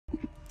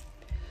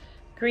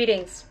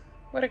Greetings.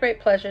 What a great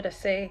pleasure to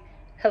say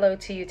hello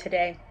to you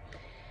today.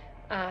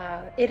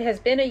 It has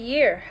been a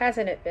year,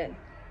 hasn't it been?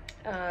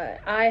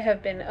 I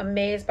have been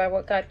amazed by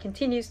what God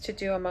continues to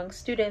do among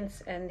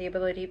students and the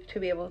ability to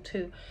be able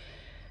to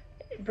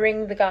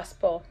bring the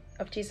gospel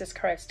of Jesus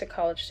Christ to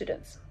college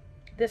students.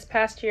 This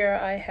past year,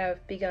 I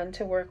have begun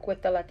to work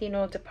with the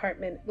Latino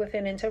department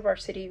within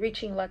InterVarsity,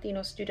 reaching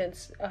Latino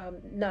students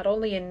not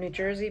only in New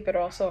Jersey, but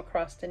also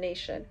across the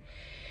nation.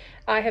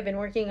 I have been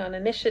working on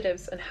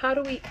initiatives on how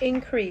do we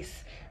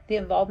increase the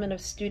involvement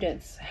of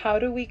students? How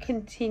do we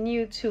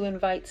continue to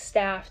invite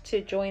staff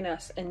to join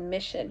us in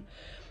mission?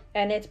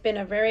 And it's been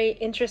a very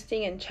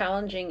interesting and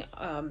challenging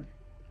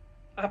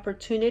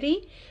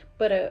opportunity,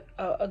 but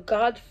a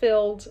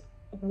God-filled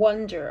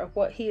wonder of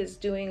what he is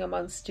doing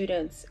among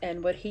students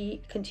and what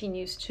he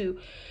continues to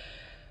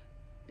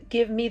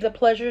give me the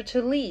pleasure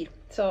to lead.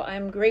 So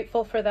I'm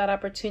grateful for that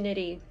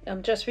opportunity.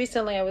 Just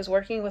recently, I was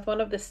working with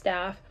one of the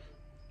staff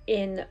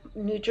in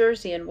New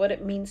Jersey and what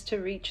it means to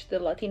reach the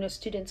Latino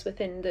students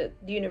within the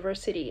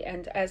university.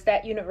 And as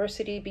that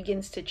university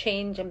begins to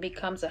change and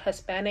becomes a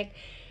Hispanic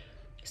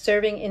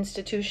serving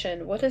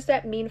institution, what does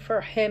that mean for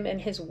him and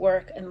his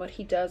work and what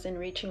he does in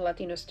reaching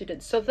Latino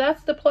students? So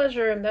that's the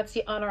pleasure and that's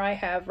the honor I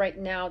have right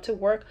now to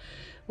work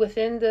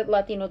within the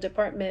Latino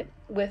department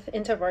with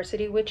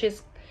InterVarsity, which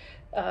is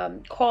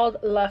called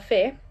La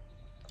Fe,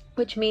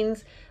 which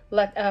means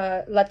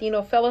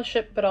Latino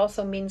fellowship, but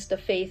also means the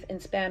faith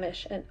in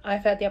Spanish. And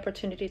I've had the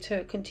opportunity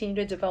to continue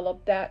to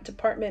develop that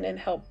department and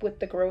help with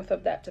the growth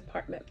of that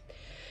department.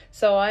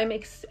 So I'm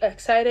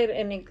excited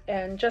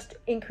and just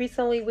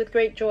increasingly with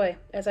great joy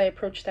as I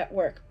approach that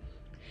work.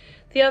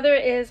 The other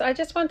is I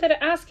just wanted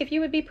to ask if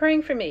you would be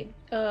praying for me.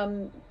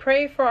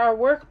 Pray for our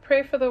work.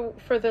 Pray for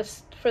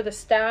the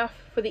staff,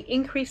 for the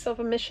increase of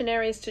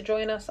missionaries to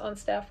join us on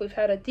staff. We've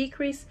had a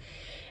decrease.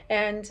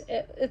 And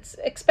it's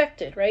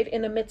expected, right?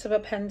 In the midst of a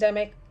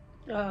pandemic,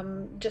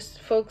 just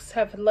folks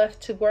have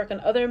left to work on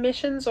other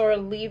missions or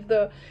leave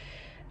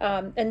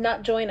and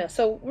not join us.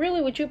 So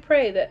really, would you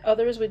pray that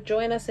others would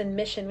join us in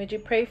mission? Would you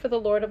pray for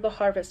the Lord of the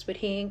harvest? Would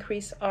he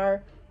increase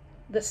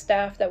the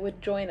staff that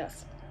would join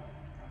us?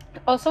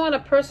 Also, on a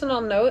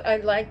personal note,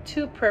 I'd like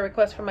 2 prayer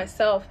requests for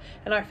myself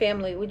and our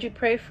family. Would you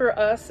pray for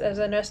us as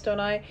Ernesto and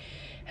I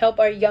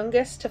help our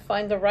youngest to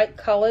find the right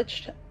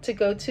college to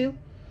go to?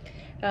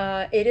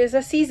 It is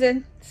a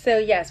season, so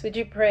yes, would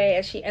you pray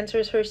as she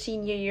enters her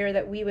senior year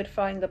that we would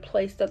find the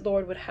place that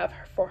Lord would have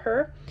for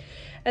her?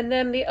 And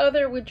then the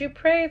other, would you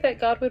pray that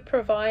God would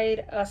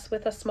provide us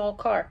with a small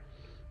car?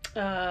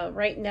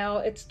 Right now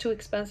it's too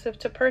expensive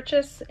to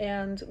purchase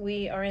and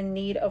we are in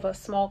need of a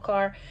small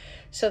car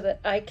so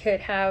that I could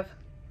have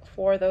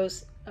for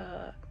those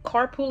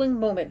carpooling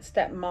moments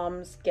that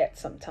moms get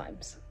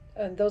sometimes.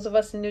 And those of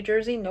us in New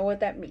Jersey know what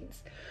that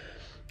means.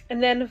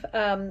 And then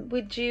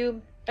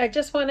I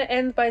just want to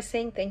end by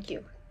saying thank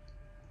you.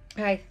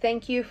 I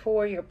thank you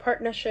for your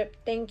partnership.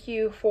 Thank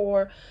you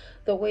for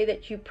the way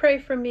that you pray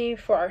for me,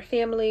 for our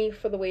family,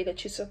 for the way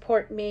that you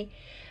support me.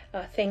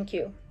 Thank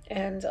you.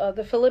 And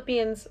the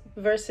Philippians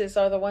verses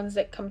are the ones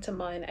that come to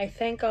mind. I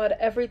thank God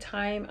every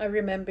time I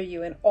remember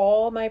you in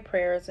all my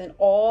prayers and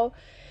all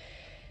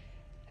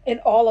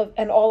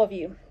of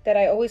you, that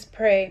I always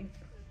pray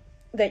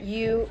that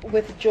you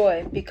with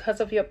joy because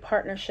of your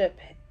partnership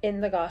in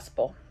the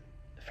gospel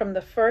from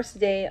the first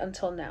day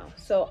until now.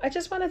 So I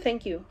just want to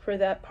thank you for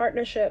that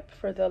partnership,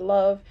 for the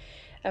love,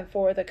 and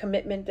for the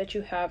commitment that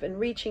you have in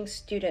reaching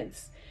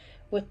students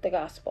with the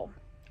gospel.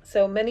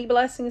 So many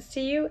blessings to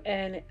you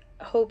and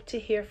hope to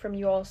hear from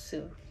you all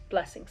soon.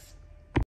 Blessings.